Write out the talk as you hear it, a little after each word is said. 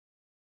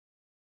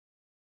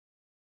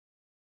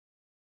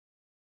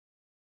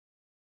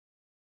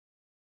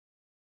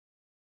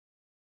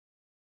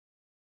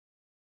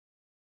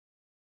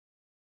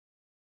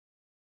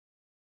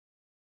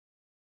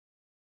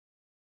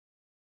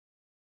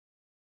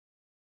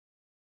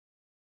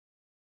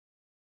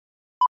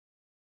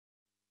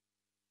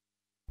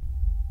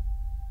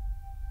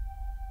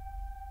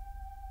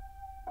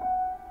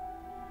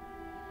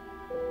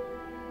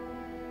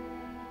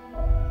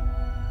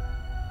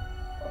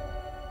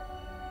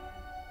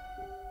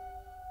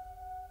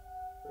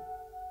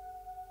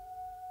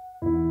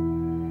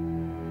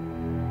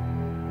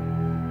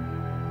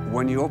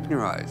When you open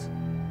your eyes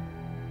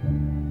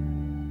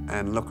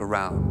and look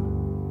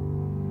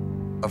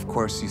around, of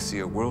course you see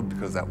a world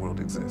because that world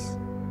exists.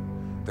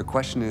 The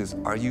question is,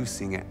 are you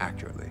seeing it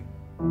accurately?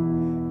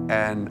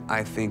 And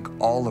I think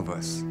all of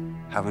us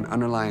have an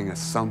underlying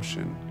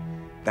assumption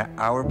that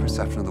our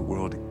perception of the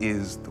world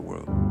is the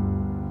world.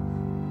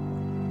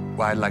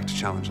 Well, I'd like to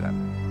challenge that.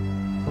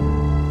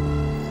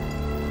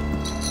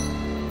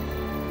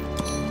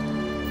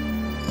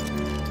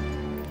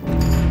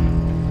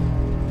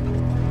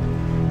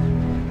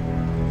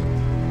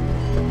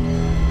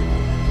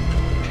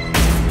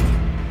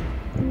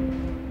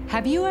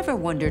 Have you ever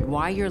wondered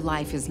why your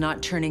life is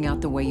not turning out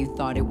the way you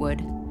thought it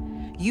would?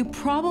 You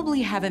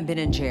probably haven't been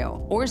in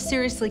jail or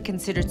seriously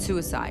considered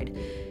suicide,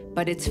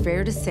 but it's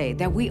fair to say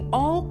that we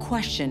all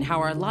question how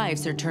our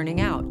lives are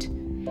turning out.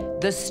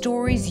 The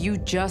stories you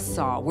just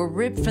saw were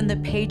ripped from the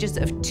pages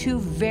of two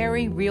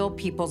very real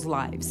people's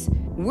lives.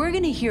 We're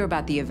going to hear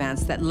about the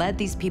events that led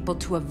these people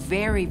to a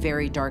very,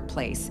 very dark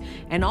place,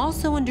 and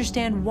also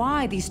understand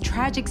why these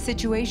tragic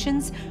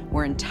situations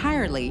were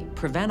entirely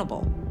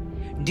preventable.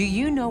 Do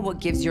you know what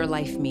gives your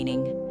life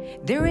meaning?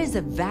 There is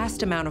a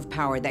vast amount of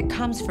power that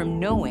comes from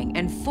knowing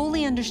and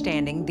fully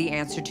understanding the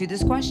answer to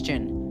this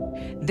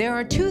question. There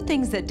are two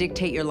things that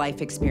dictate your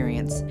life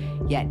experience,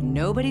 yet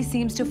nobody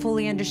seems to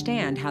fully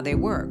understand how they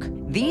work.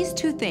 These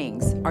two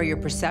things are your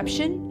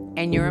perception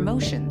and your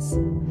emotions.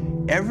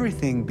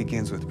 Everything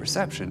begins with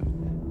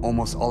perception.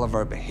 Almost all of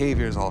our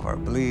behaviors, all of our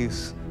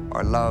beliefs,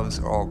 our loves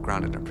are all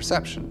grounded in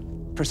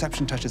perception.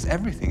 Perception touches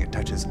everything. It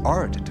touches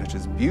art, it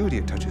touches beauty,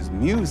 it touches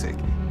music.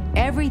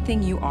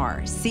 Everything you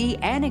are, see,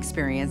 and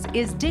experience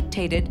is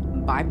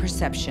dictated by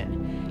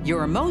perception.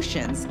 Your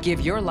emotions give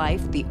your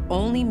life the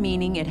only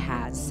meaning it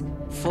has.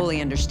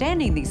 Fully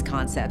understanding these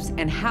concepts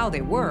and how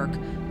they work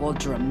will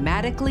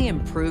dramatically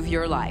improve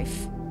your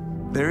life.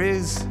 There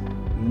is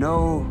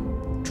no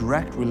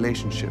direct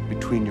relationship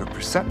between your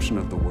perception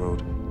of the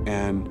world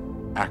and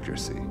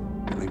accuracy.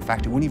 In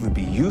fact, it wouldn't even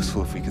be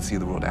useful if we could see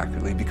the world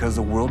accurately, because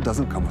the world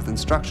doesn't come with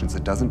instructions.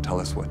 It doesn't tell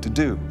us what to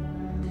do.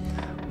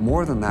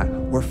 More than that,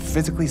 we're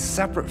physically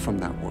separate from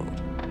that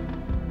world.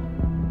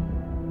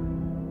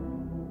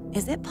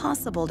 Is it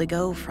possible to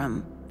go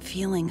from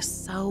feeling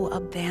so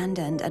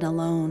abandoned and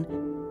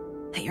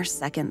alone that you're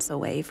seconds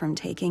away from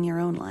taking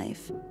your own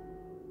life,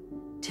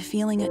 to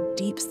feeling a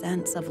deep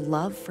sense of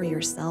love for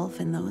yourself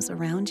and those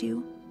around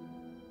you?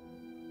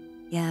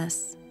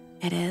 Yes,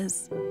 it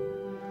is.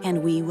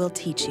 And we will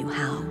teach you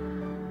how.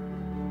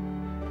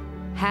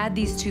 Had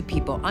these two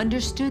people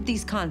understood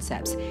these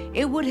concepts,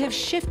 it would have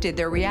shifted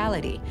their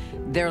reality.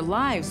 Their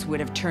lives would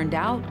have turned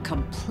out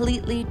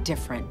completely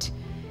different.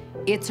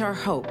 It's our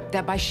hope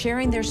that by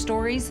sharing their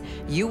stories,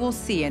 you will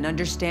see and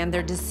understand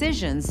their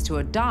decisions to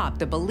adopt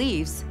the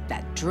beliefs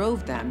that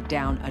drove them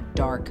down a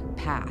dark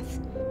path.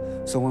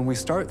 So when we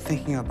start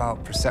thinking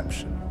about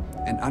perception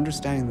and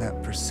understanding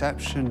that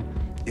perception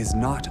is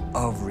not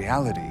of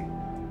reality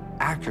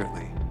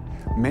accurately,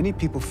 many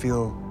people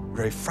feel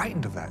very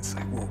frightened of that. It's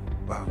like, well,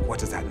 what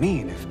does that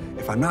mean?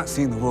 If I'm not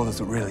seeing the world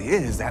as it really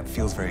is, that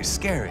feels very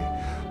scary.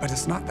 But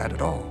it's not that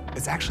at all.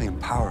 It's actually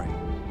empowering.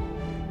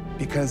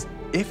 Because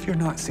if you're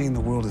not seeing the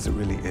world as it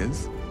really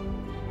is,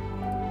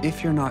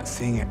 if you're not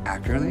seeing it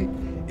accurately,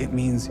 it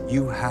means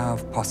you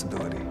have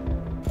possibility.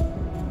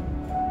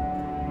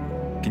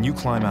 Can you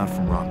climb out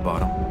from rock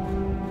bottom,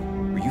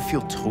 where you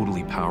feel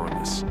totally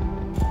powerless,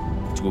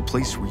 to a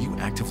place where you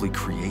actively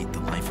create the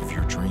life of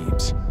your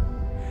dreams,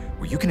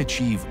 where you can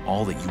achieve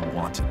all that you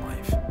want in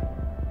life?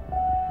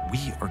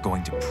 We are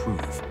going to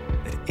prove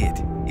that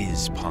it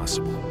is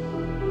possible.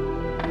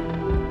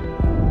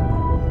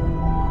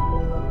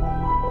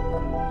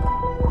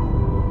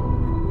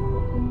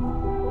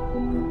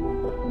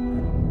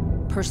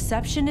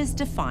 Perception is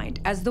defined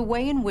as the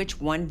way in which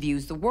one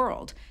views the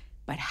world,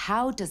 but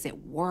how does it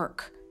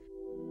work?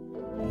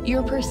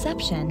 Your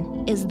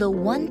perception is the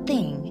one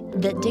thing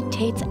that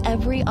dictates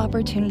every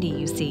opportunity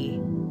you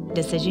see,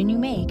 decision you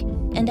make,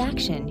 and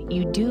action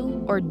you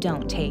do or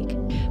don't take.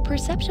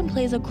 Perception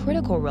plays a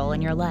critical role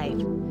in your life,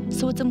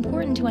 so it's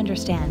important to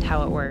understand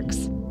how it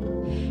works.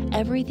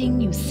 Everything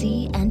you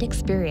see and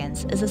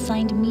experience is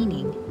assigned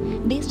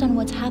meaning based on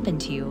what's happened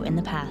to you in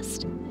the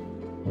past.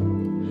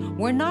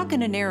 We're not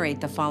going to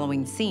narrate the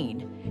following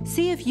scene.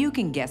 See if you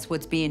can guess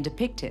what's being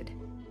depicted.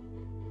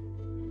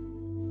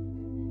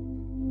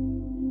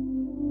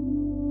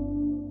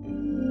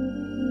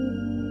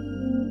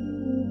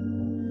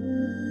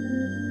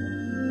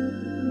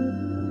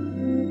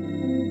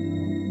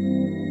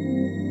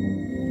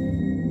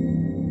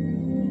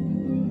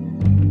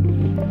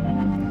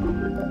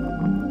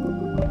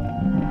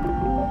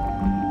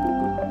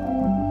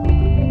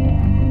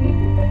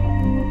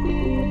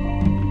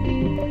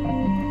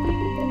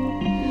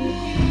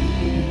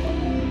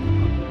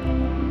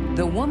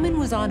 The woman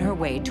was on her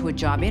way to a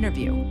job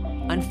interview.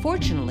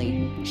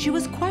 Unfortunately, she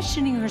was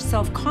questioning her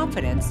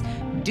self-confidence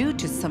due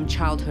to some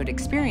childhood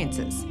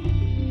experiences.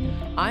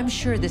 I'm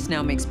sure this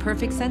now makes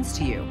perfect sense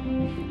to you.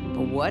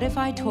 But what if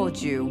I told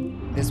you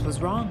this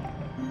was wrong?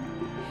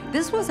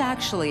 This was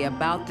actually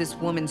about this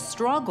woman's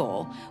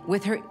struggle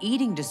with her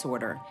eating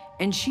disorder,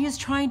 and she is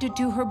trying to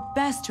do her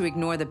best to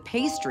ignore the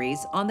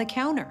pastries on the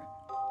counter.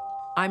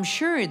 I'm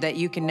sure that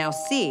you can now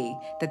see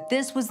that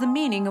this was the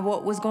meaning of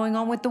what was going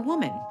on with the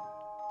woman.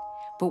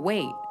 But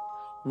wait,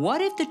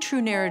 what if the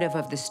true narrative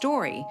of the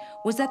story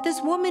was that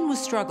this woman was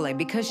struggling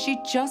because she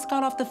just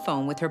got off the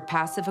phone with her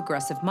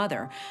passive-aggressive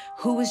mother,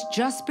 who was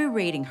just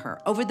berating her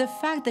over the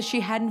fact that she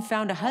hadn't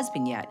found a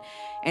husband yet,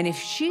 and if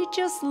she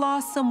just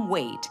lost some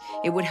weight,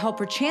 it would help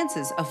her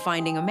chances of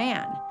finding a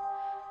man?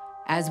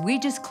 As we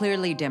just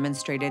clearly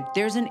demonstrated,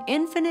 there's an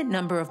infinite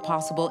number of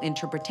possible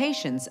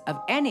interpretations of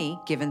any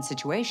given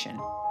situation.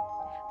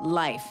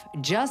 Life,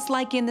 just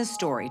like in the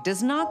story,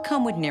 does not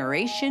come with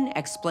narration,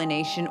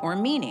 explanation, or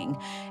meaning,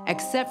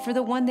 except for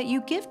the one that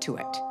you give to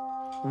it.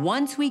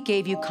 Once we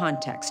gave you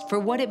context for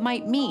what it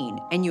might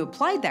mean, and you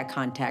applied that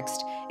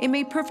context, it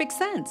made perfect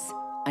sense,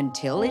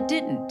 until it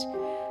didn't.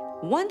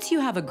 Once you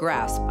have a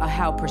grasp of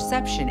how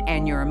perception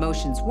and your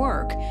emotions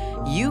work,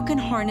 you can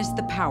harness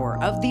the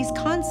power of these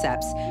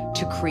concepts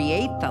to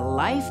create the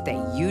life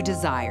that you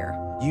desire.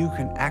 You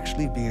can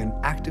actually be an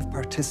active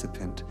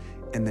participant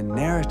in the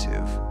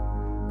narrative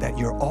that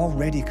you're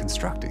already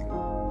constructing.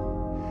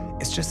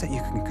 It's just that you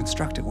can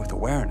construct it with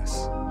awareness.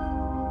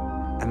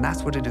 And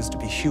that's what it is to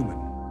be human.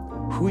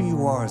 Who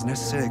you are is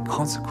necessarily a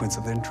consequence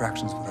of the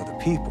interactions with other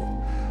people,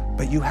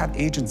 but you have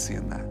agency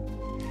in that.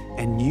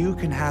 And you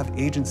can have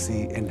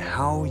agency in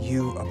how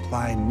you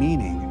apply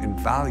meaning and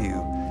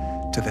value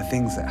to the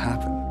things that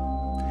happen.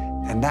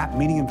 And that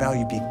meaning and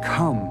value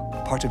become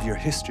part of your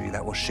history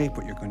that will shape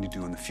what you're going to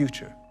do in the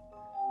future.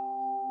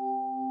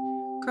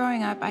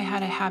 Growing up, I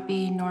had a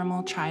happy,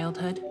 normal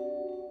childhood.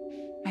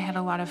 I had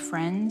a lot of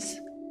friends.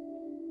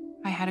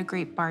 I had a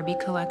great Barbie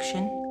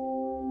collection.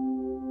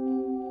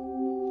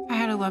 I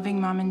had a loving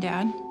mom and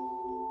dad,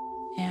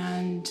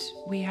 and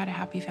we had a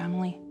happy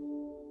family.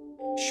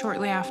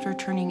 Shortly after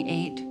turning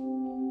 8,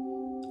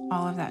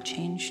 all of that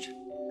changed.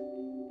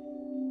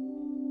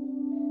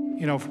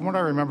 You know, from what I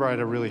remember, I had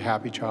a really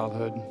happy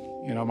childhood.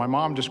 You know, my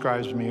mom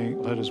describes me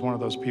as one of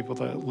those people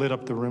that lit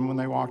up the room when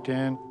they walked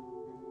in.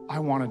 I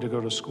wanted to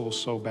go to school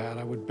so bad.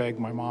 I would beg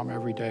my mom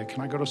every day,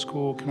 can I go to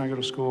school? Can I go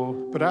to school?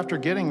 But after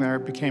getting there,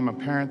 it became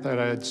apparent that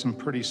I had some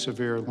pretty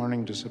severe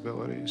learning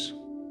disabilities.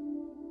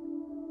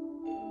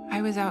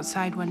 I was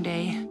outside one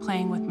day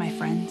playing with my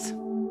friends,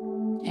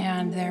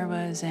 and there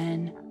was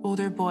an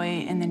older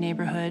boy in the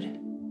neighborhood.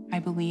 I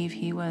believe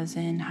he was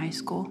in high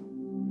school.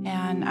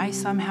 And I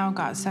somehow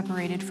got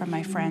separated from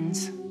my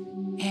friends.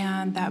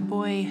 And that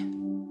boy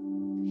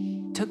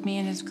took me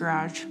in his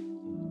garage,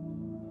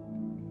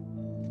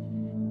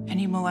 and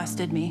he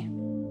molested me.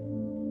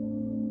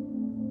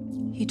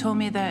 He told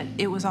me that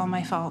it was all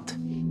my fault.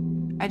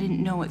 I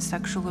didn't know what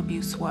sexual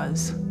abuse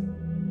was,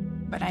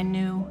 but I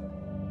knew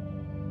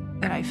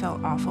that I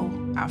felt awful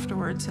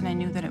afterwards, and I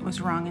knew that it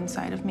was wrong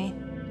inside of me.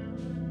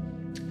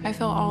 I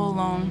felt all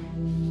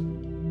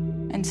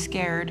alone and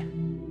scared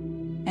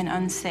and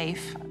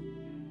unsafe,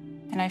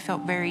 and I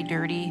felt very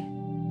dirty,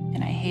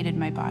 and I hated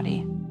my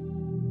body.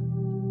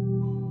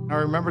 I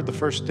remembered the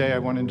first day I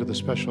went into the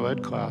special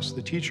ed class,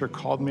 the teacher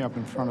called me up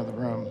in front of the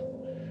room.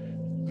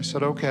 I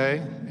said,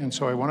 okay, and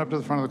so I went up to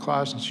the front of the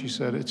class and she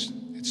said, it's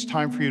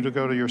time for you to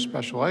go to your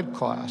special ed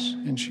class.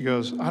 And she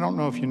goes, I don't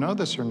know if you know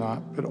this or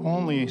not, but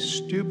only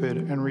stupid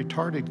and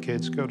retarded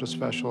kids go to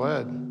special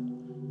ed.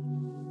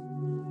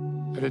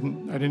 I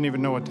didn't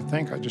even know what to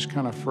think. I just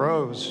kind of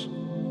froze.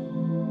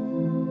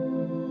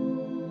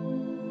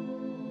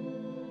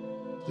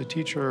 The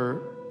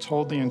teacher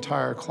told the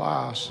entire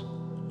class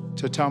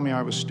to tell me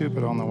I was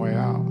stupid on the way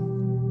out.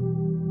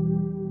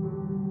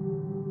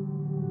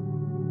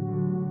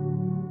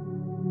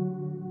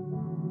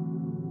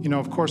 You know,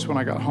 of course, when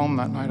I got home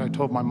that night, I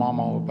told my mom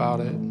all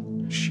about it.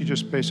 She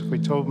just basically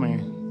told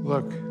me,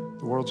 look,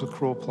 the world's a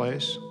cruel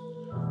place.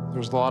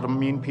 There's a lot of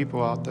mean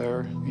people out there,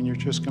 and you're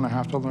just gonna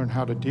have to learn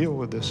how to deal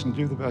with this and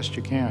do the best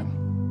you can.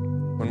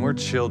 When we're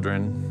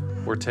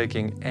children, we're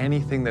taking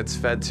anything that's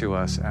fed to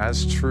us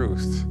as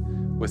truth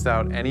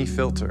without any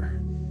filter.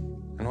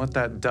 And what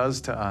that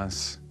does to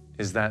us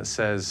is that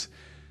says,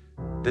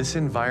 this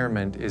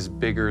environment is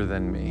bigger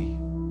than me,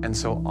 and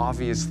so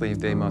obviously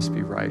they must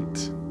be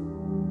right,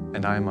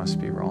 and I must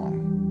be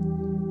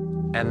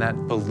wrong. And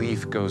that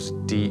belief goes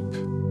deep,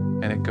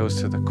 and it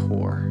goes to the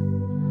core.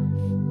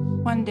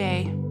 One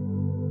day,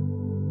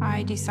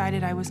 I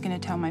decided I was gonna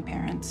tell my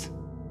parents.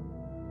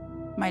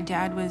 My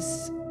dad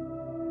was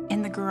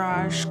in the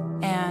garage,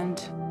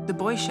 and the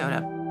boy showed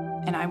up,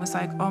 and I was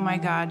like, oh my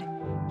God,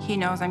 he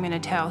knows I'm gonna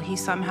tell. He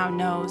somehow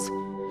knows.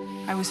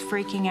 I was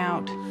freaking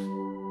out.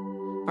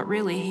 But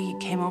really, he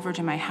came over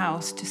to my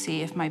house to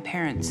see if my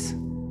parents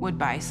would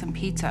buy some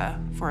pizza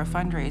for a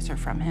fundraiser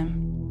from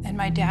him. And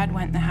my dad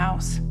went in the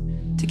house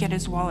to get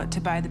his wallet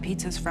to buy the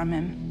pizzas from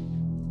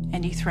him.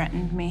 And he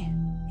threatened me.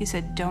 He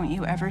said, don't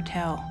you ever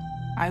tell.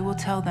 I will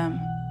tell them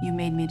you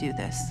made me do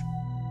this.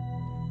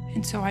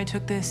 And so I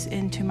took this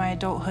into my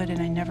adulthood,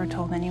 and I never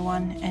told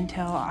anyone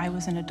until I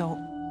was an adult.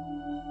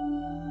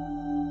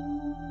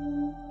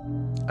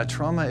 A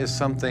trauma is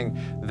something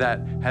that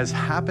has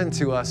happened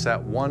to us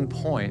at one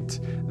point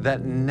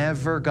that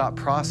never got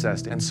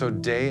processed. And so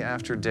day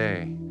after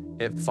day,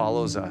 it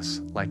follows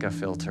us like a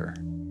filter.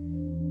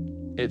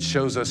 It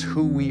shows us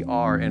who we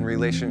are in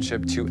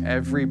relationship to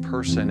every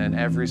person and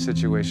every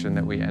situation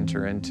that we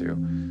enter into.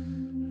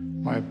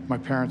 My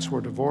parents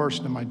were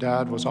divorced and my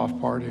dad was off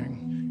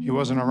partying. He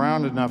wasn't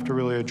around enough to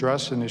really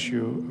address an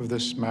issue of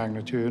this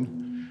magnitude.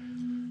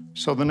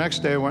 So the next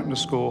day I went into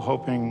school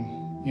hoping,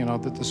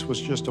 that this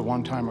was just a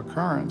one-time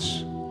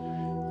occurrence.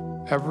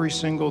 Every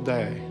single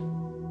day,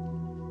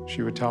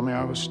 she would tell me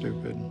I was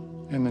stupid,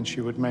 and then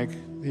she would make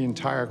the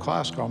entire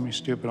class call me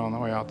stupid on the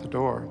way out the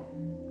door.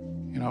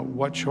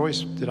 What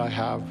choice did I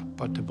have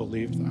but to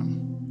believe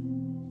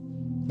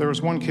them? There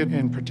was one kid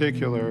in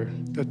particular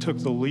that took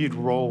the lead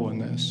role in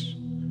this,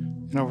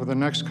 and over the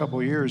next couple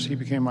of years, he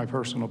became my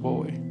personal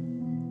bully.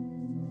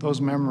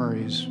 Those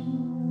memories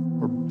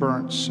were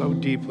burnt so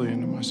deeply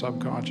into my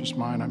subconscious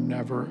mind, I'm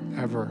never,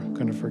 ever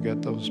gonna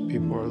forget those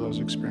people or those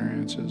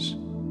experiences.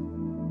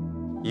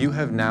 You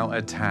have now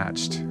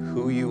attached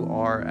who you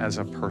are as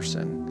a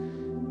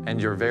person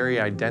and your very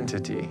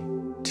identity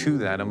to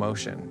that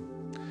emotion.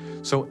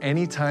 So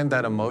anytime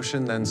that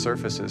emotion then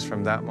surfaces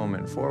from that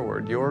moment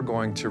forward, you're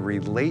going to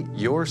relate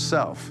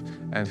yourself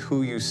and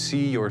who you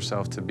see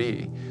yourself to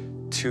be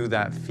to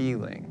that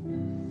feeling.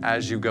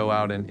 As you go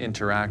out and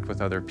interact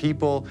with other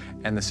people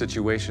and the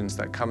situations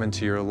that come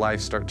into your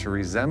life start to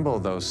resemble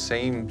those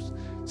same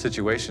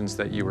situations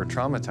that you were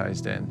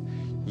traumatized in,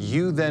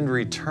 you then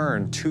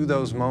return to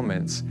those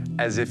moments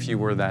as if you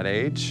were that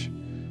age,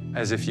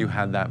 as if you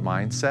had that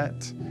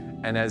mindset,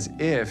 and as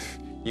if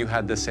you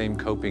had the same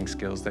coping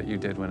skills that you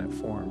did when it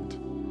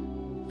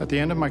formed. At the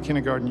end of my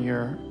kindergarten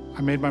year,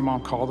 I made my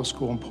mom call the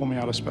school and pull me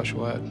out of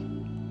special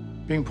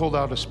ed. Being pulled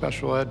out of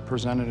special ed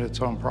presented its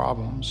own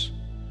problems.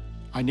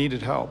 I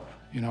needed help.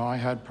 I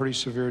had pretty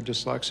severe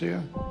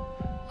dyslexia.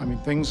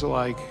 Things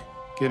like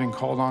getting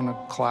called on to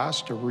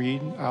class to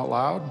read out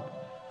loud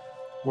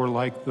were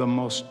like the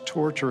most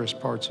torturous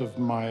parts of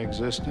my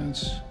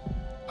existence.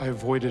 I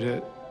avoided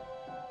it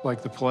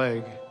like the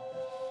plague.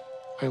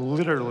 I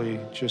literally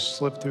just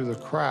slipped through the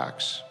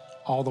cracks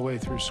all the way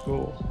through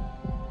school.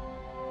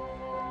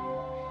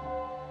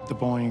 The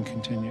bullying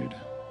continued.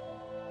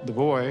 The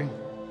boy,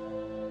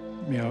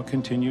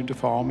 continued to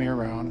follow me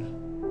around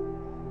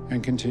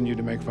and continued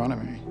to make fun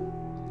of me.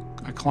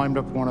 I climbed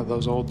up one of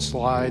those old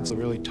slides, the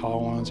really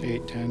tall ones,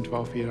 8, 10,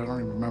 12 feet, I don't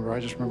even remember. I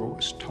just remember it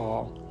was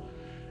tall.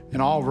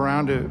 And all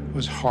around it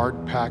was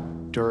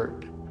hard-packed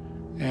dirt.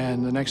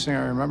 And the next thing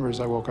I remember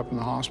is I woke up in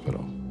the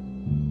hospital.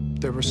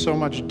 There was so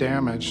much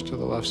damage to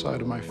the left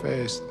side of my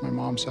face that my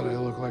mom said I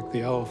looked like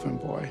the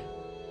elephant boy.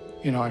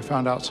 I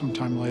found out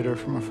sometime later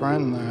from a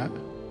friend that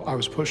I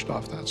was pushed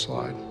off that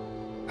slide.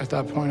 At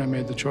that point, I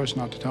made the choice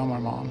not to tell my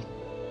mom.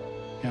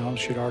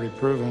 She'd already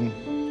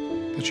proven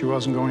that she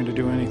wasn't going to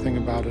do anything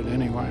about it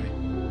anyway.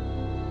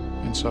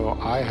 And so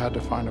I had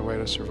to find a way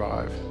to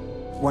survive.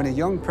 When a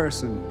young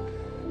person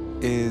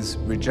is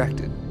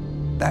rejected,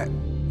 that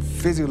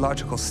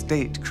physiological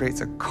state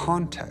creates a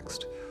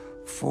context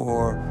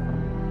for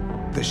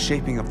the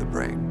shaping of the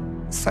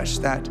brain, such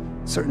that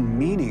certain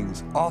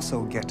meanings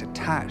also get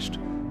attached,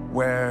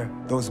 where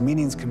those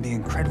meanings can be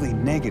incredibly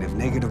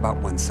negative about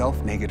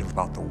oneself, negative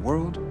about the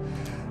world.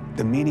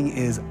 The meaning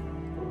is,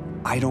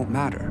 I don't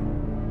matter.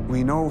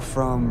 We know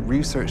from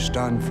research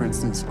done, for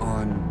instance,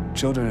 on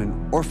children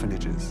in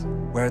orphanages,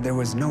 where there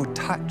was no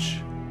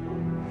touch,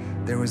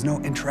 there was no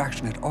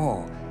interaction at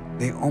all.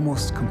 They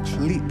almost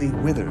completely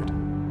withered.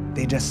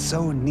 They just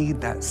so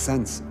need that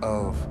sense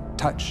of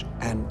touch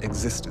and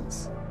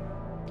existence.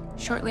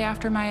 Shortly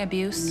after my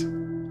abuse,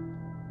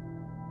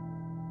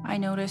 I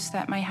noticed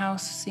that my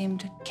house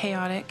seemed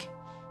chaotic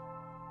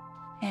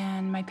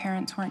and my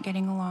parents weren't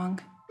getting along.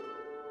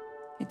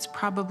 It's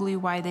probably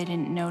why they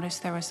didn't notice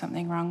there was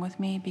something wrong with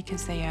me,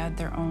 because they had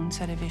their own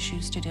set of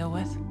issues to deal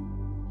with.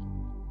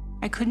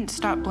 I couldn't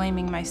stop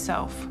blaming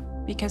myself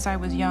because I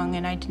was young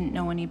and I didn't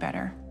know any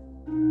better.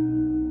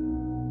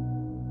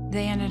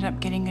 They ended up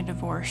getting a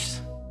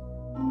divorce.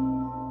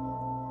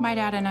 My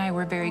dad and I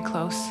were very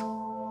close.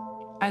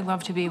 I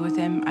loved to be with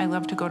him. I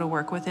loved to go to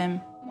work with him.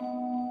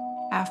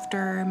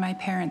 After my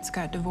parents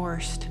got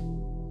divorced,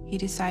 he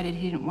decided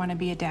he didn't want to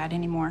be a dad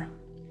anymore.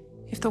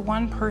 If the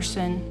one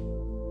person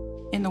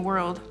in the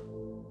world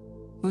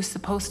who's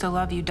supposed to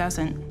love you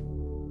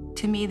doesn't,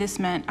 to me this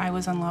meant I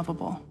was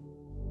unlovable.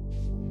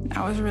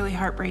 That was really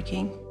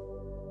heartbreaking,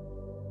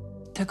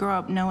 to grow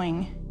up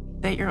knowing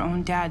that your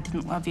own dad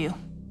didn't love you.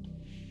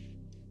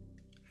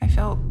 I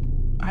felt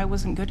I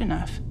wasn't good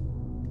enough.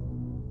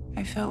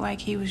 I felt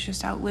like he was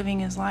just out living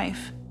his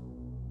life,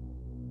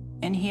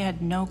 and he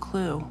had no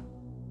clue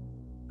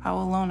how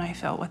alone I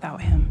felt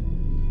without him.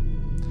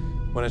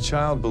 When a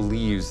child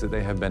believes that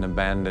they have been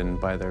abandoned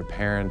by their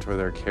parent or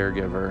their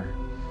caregiver,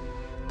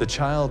 the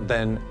child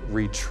then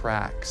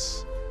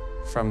retracts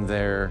from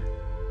their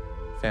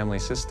family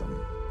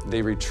system.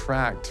 They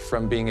retract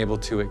from being able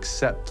to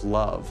accept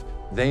love.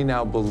 They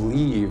now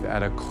believe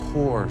at a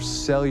core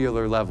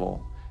cellular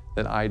level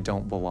that I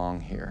don't belong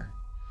here.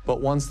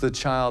 But once the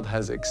child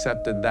has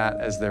accepted that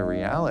as their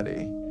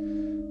reality,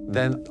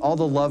 then all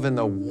the love in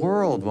the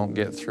world won't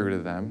get through to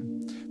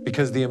them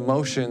because the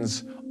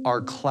emotions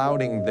are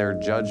clouding their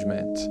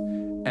judgment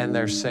and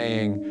they're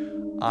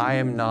saying, I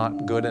am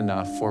not good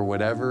enough for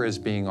whatever is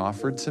being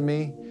offered to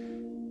me,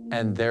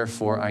 and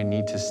therefore I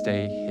need to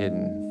stay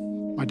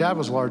hidden. My dad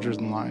was larger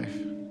than life.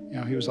 You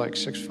know, he was like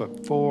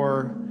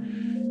 6'4".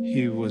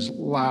 He was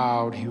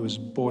loud, he was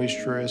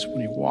boisterous.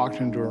 When he walked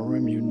into a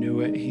room, you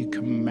knew it. He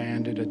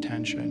commanded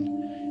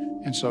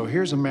attention. And so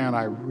here's a man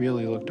I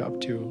really looked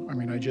up to. I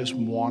mean, I just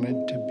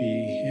wanted to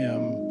be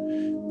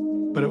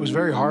him. But it was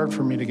very hard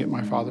for me to get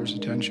my father's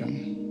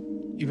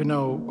attention. Even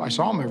though I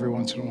saw him every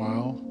once in a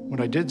while, when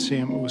I did see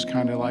him, it was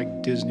kind of like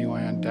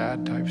Disneyland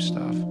dad type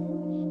stuff.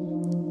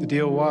 The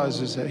deal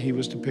was that he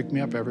was to pick me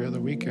up every other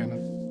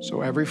weekend.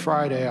 So every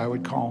Friday I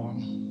would call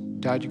him,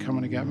 Dad, you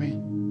coming to get me?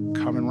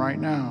 Coming right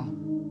now.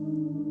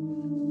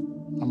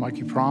 I'm like,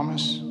 you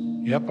promise?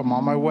 Yep, I'm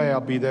on my way.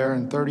 I'll be there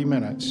in 30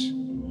 minutes.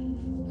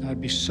 And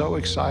I'd be so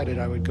excited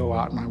I would go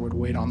out and I would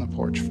wait on the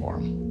porch for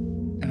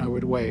him. And I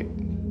would wait,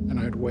 and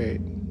I'd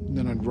wait. And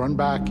then I'd run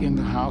back in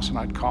the house and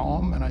I'd call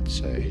him and I'd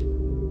say,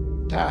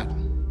 Dad,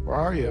 where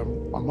are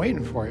you? I'm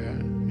waiting for you.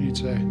 And he'd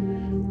say,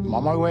 I'm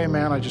on my way,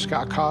 man. I just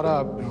got caught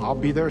up. And I'll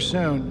be there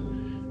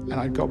soon. And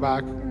I'd go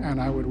back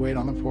and I would wait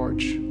on the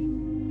porch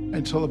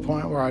until the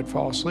point where I'd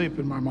fall asleep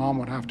and my mom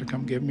would have to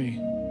come get me.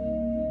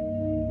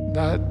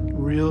 That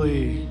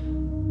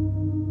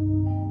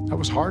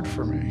was hard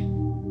for me.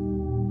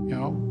 You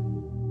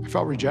know, I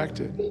felt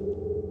rejected.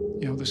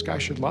 You know, this guy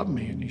should love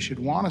me and he should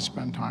want to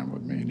spend time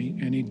with me,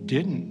 and he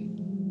didn't.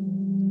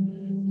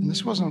 And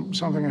this wasn't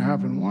something that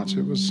happened once.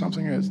 It was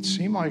something that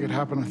seemed like it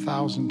happened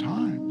 1,000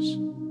 times.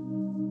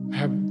 I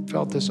have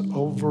felt this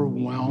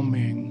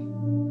overwhelming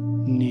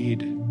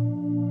need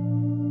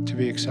to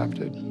be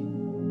accepted.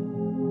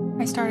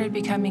 I started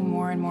becoming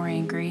more and more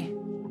angry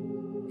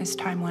as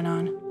time went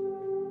on.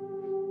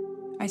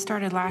 I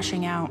started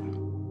lashing out.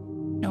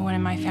 No one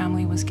in my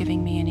family was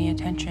giving me any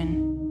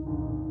attention.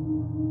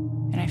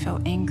 And I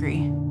felt angry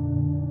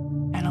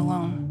and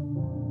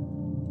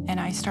alone. And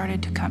I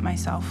started to cut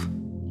myself.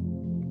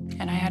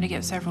 And I had to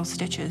get several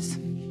stitches.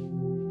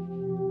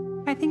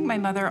 I think my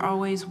mother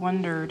always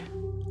wondered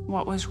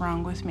what was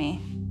wrong with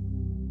me,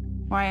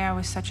 why I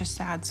was such a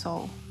sad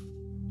soul.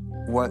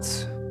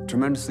 What's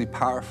tremendously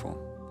powerful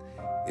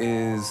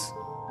is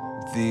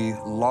the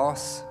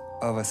loss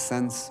of a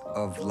sense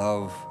of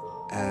love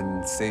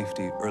and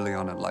safety early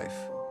on in life,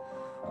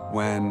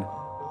 when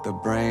the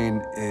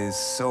brain is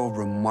so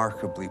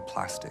remarkably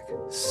plastic,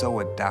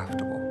 so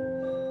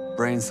adaptable.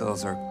 Brain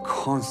cells are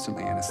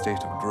constantly in a state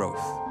of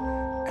growth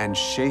and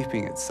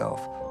shaping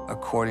itself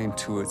according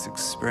to its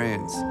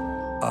experience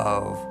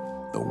of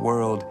the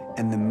world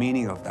and the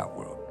meaning of that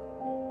world.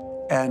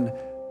 And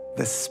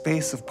the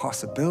space of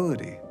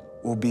possibility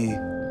will be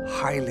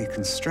highly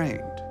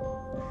constrained.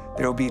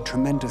 There will be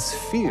tremendous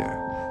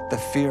fear, the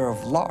fear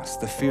of loss,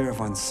 the fear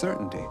of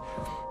uncertainty.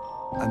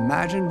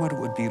 Imagine what it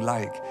would be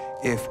like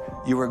if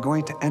you were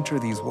going to enter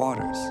these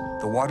waters,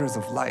 the waters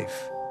of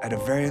life, at a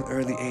very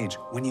early age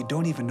when you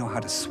don't even know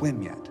how to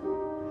swim yet.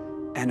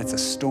 And it's a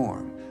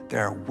storm,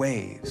 there are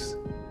waves.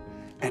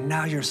 And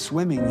now you're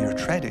swimming, you're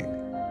treading,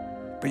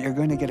 but you're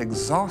going to get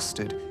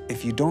exhausted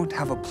if you don't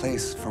have a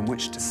place from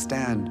which to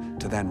stand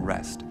to then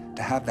rest,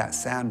 to have that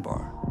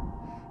sandbar.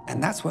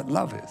 And that's what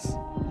love is,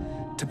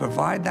 to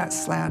provide that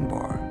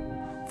sandbar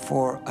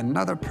for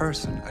another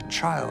person, a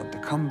child, to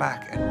come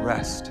back and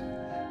rest,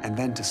 and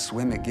then to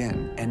swim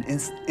again. And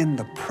it's in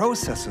the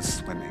process of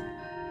swimming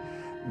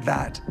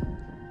that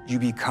you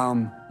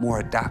become more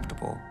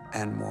adaptable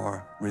and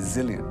more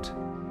resilient.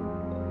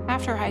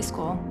 After high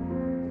school,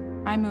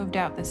 I moved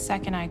out the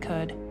second I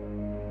could,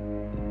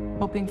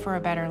 hoping for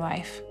a better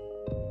life.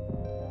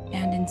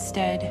 And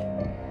instead,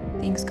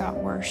 things got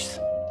worse.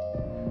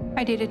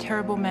 I dated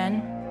terrible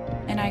men,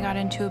 and I got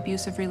into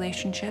abusive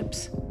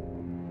relationships.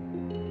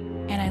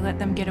 And I let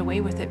them get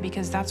away with it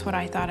because that's what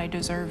I thought I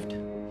deserved.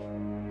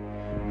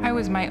 I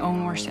was my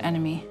own worst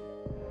enemy.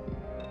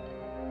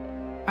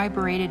 I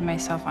berated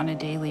myself on a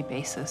daily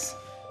basis.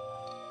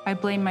 I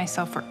blamed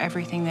myself for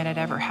everything that had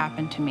ever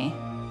happened to me.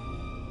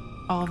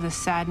 All of the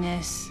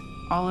sadness,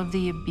 all of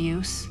the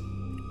abuse,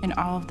 and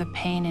all of the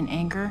pain and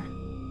anger.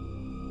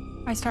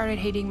 I started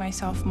hating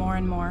myself more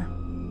and more.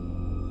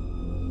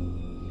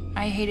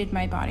 I hated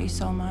my body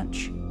so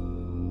much.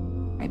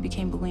 I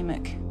became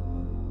bulimic.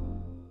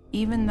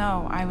 Even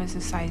though I was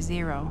a size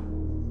 0,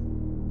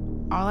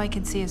 all I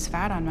could see is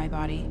fat on my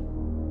body.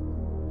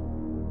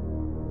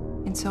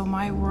 And so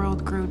my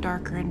world grew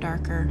darker and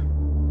darker,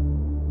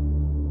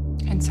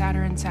 and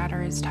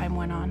sadder as time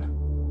went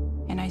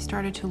on. And I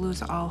started to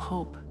lose all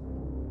hope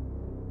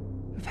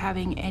of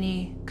having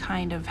any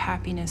kind of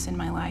happiness in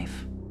my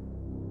life.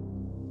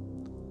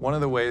 One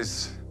of the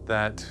ways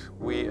that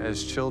we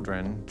as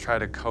children try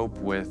to cope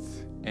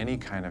with any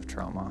kind of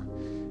trauma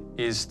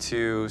is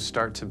to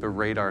start to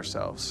berate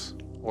ourselves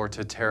or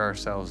to tear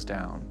ourselves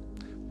down.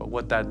 But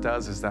what that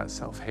does is that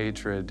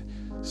self-hatred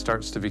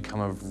starts to become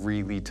a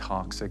really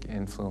toxic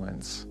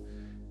influence.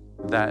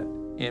 that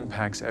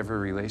impacts every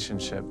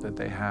relationship that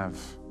they have,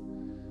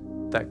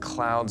 that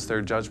clouds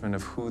their judgment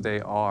of who they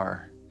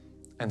are.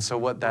 And so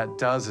what that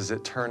does is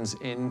it turns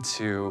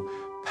into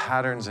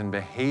patterns and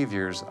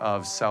behaviors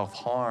of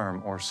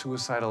self-harm or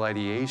suicidal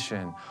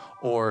ideation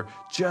or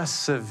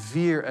just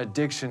severe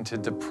addiction to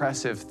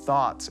depressive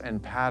thoughts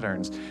and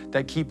patterns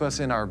that keep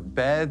us in our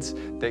beds,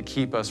 that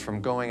keep us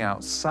from going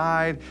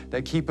outside,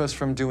 that keep us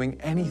from doing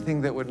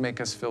anything that would make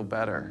us feel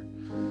better.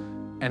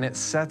 And it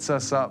sets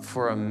us up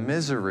for a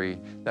misery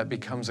that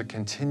becomes a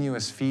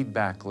continuous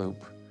feedback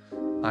loop.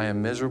 I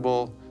am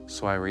miserable,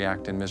 so I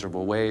react in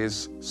miserable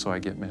ways, so I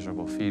get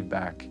miserable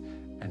feedback,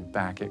 and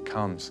back it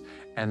comes.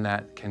 And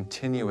that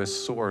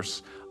continuous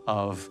source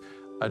of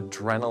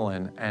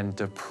adrenaline and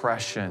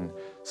depression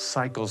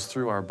cycles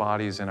through our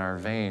bodies and our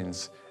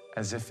veins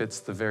as if it's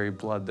the very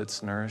blood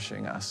that's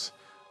nourishing us,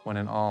 when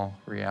in all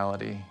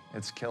reality,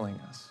 it's killing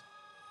us.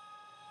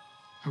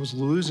 I was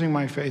losing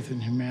my faith in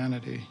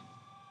humanity.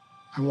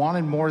 I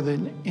wanted more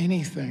than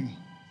anything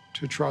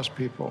to trust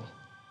people.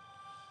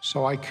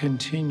 So I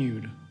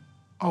continued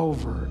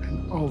over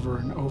and over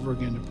and over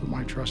again to put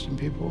my trust in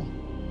people.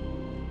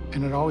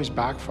 And it always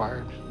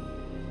backfired.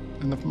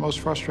 And the most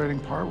frustrating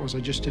part was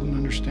I just didn't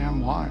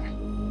understand why.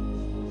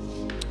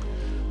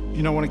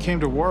 You know, when it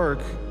came to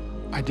work,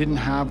 I didn't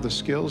have the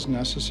skills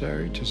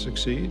necessary to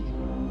succeed.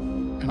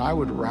 And I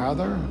would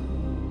rather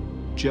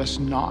just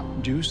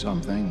not do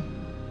something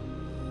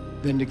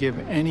than to give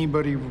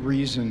anybody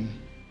reason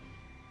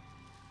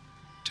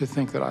to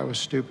think that I was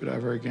stupid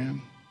ever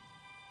again.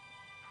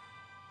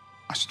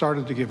 I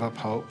started to give up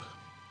hope.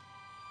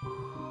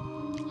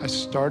 I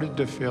started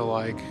to feel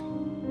like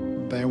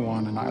they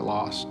won and I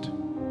lost.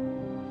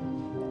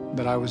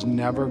 That I was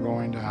never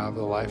going to have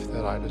the life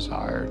that I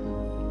desired.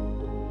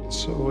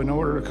 So in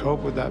order to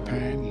cope with that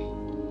pain,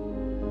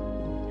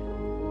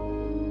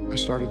 I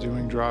started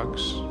doing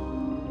drugs.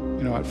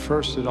 You know, at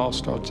first it all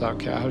starts out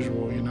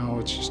casual, you know,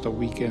 it's just a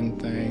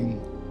weekend thing.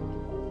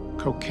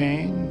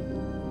 Cocaine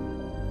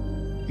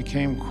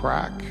became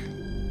crack,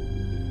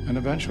 and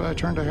eventually I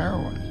turned to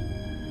heroin.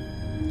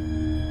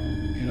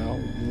 You know,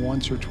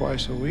 once or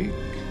twice a week,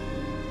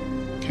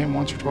 came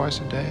once or twice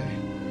a day.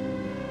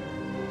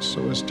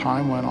 So as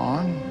time went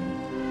on,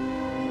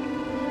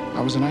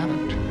 I was an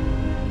addict.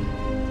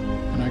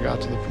 And I got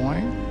to the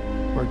point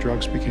where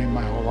drugs became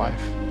my whole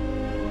life.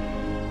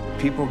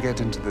 People get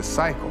into the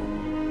cycle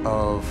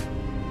of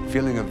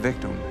feeling a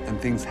victim and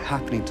things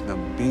happening to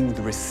them, being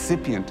the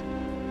recipient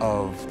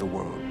of the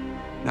world.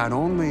 Not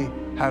only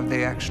have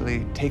they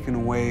actually taken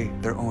away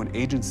their own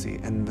agency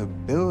and the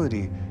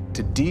ability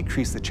to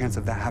decrease the chance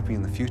of that happening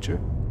in the future,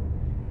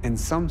 in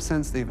some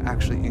sense, they've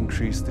actually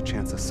increased the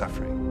chance of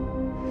suffering.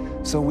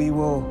 So we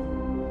will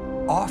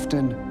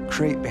often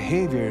create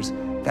behaviors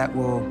that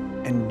will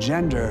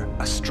engender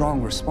a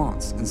strong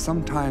response. And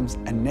sometimes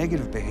a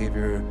negative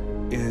behavior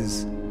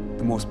is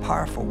the most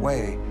powerful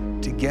way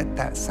to get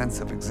that sense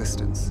of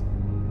existence.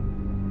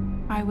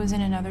 I was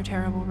in another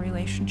terrible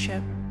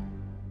relationship,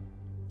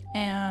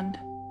 and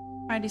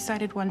I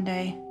decided one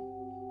day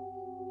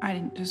I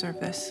didn't deserve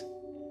this.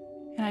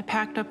 And I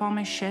packed up all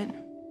my shit,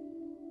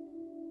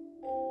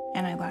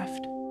 and I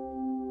left.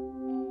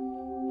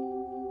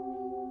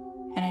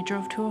 And I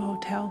drove to a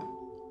hotel.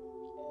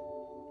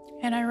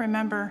 And I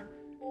remember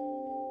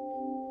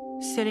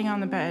sitting on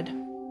the bed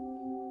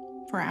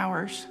for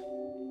hours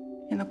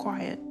in the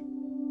quiet.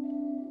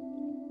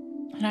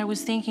 And I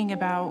was thinking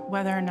about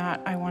whether or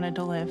not I wanted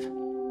to live.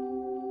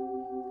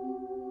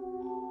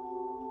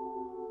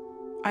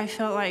 I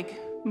felt like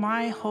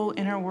my whole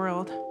inner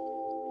world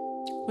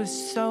was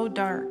so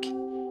dark.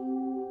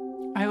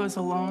 I was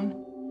alone,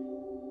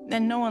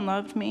 and no one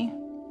loved me.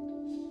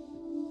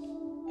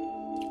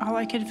 All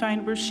I could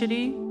find were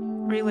shitty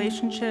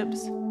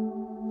relationships,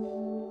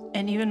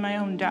 and even my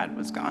own dad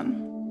was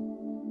gone.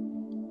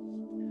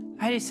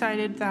 I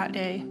decided that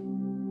day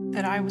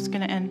that I was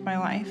gonna end my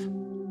life.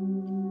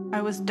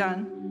 I was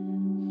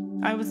done.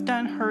 I was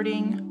done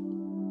hurting.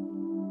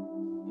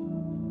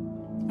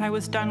 I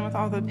was done with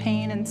all the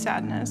pain and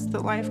sadness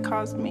that life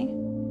caused me.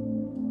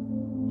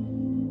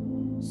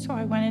 So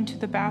I went into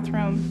the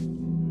bathroom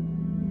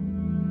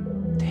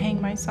to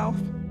hang myself.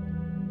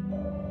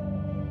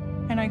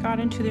 And I got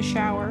into the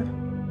shower,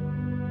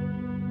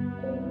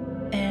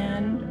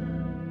 and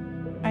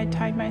I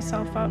tied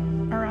myself up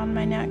around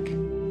my neck.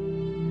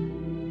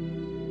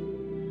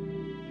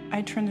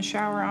 I turned the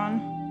shower on,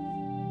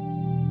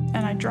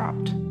 and I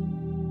dropped.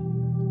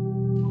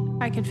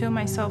 I could feel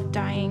myself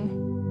dying,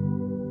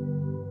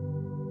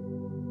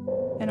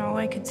 and all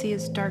I could see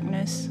is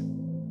darkness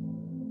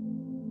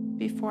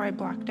before I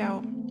blacked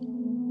out.